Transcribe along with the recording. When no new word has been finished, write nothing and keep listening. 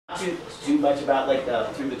too much about like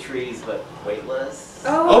Through the Trees, but Weightless.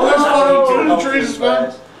 Oh, that's fine. Through the Trees is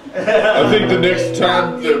fine. I think the next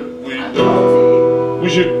time that we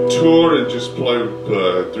should tour and just play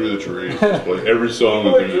Through the Trees. Just play every song.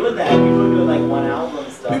 People are doing that. People are doing like one album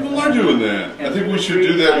stuff. People are doing that. I think we should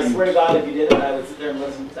do that. I swear to God, if you did it, I would sit there and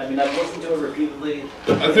listen. I mean, I've listened to it repeatedly.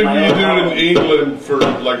 I think we could do it in England for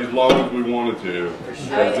like as long as we wanted to. For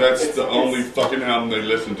sure. That's the only fucking album they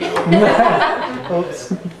listen to.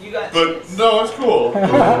 You guys. But no, it's cool.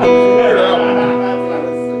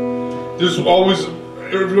 There's always,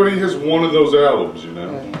 everybody has one of those albums, you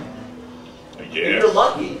know? I guess. If you're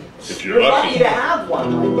lucky. If you're lucky to have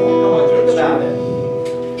one like that. Come on, think about it.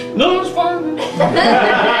 No, it's fine. You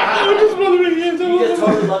just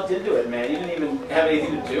totally lucked into it, man. You didn't even have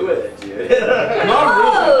anything to do with it, dude. Not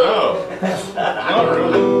really, no. Not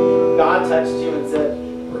really. God touched you and said,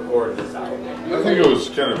 record this album. I think it was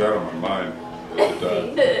kind of out of my mind at the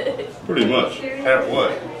time. Pretty much.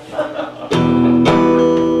 Halfway.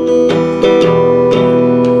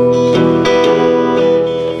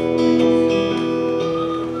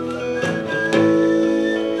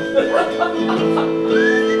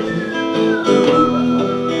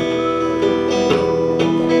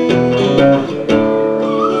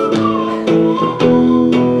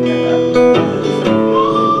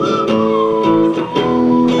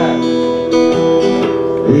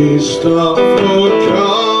 We stopped for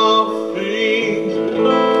coffee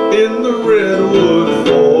in the redwood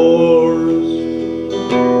forest.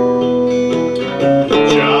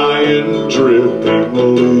 Giant dripping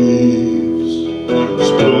leaves,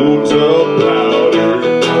 spoons of powder.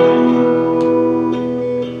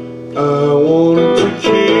 I wanted to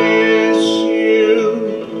kiss you,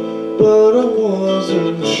 but I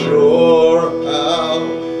wasn't sure how.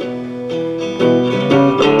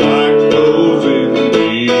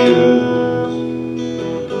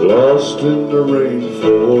 Lost in the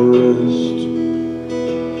rainforest,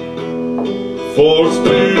 forced to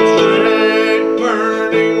drag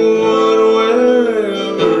burning wood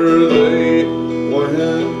wherever they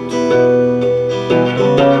went.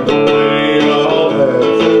 They all had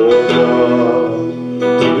forgotten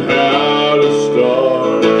how to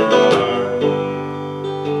start a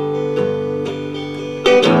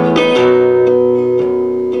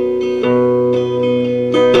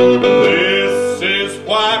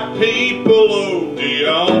White people OD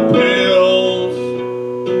on pills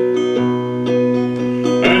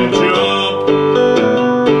and jump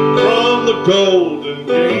from the Golden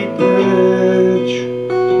Gate Bridge.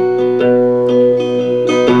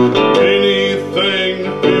 Anything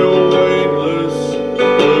to feel weightless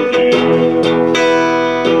again.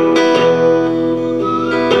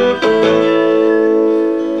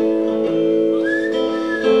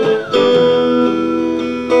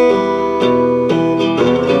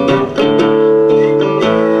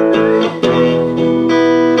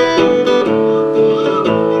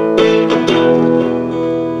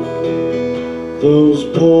 Those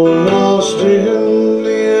poor lost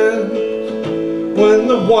Indians, when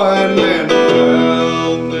the white man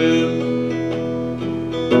found them,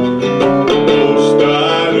 most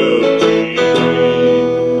died of TB,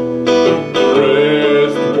 the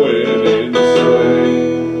rest went insane.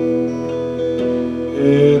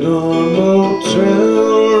 In our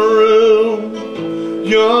motel room,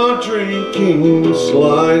 you're drinking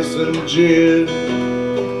slice and gin,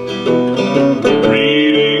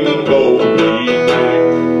 reading Moby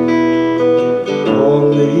on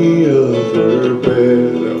the other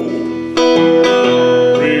bed.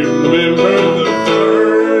 Remember the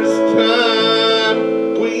first time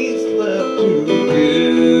we slept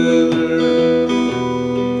together?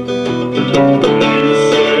 You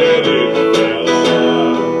said it felt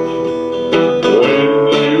like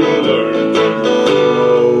when you learned to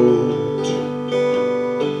float.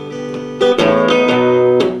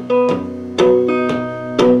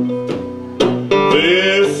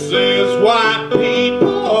 This is why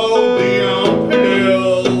people OD on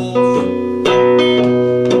pills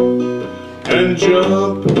and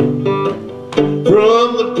jump from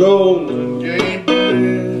the Golden Gate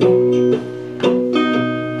Bridge.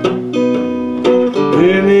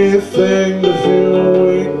 Anything to feel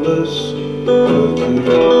weightless again.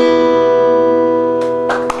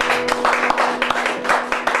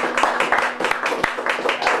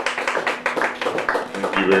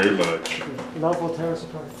 Thank you very much. Love will tear us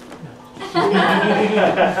apart.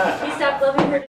 We stopped loving her.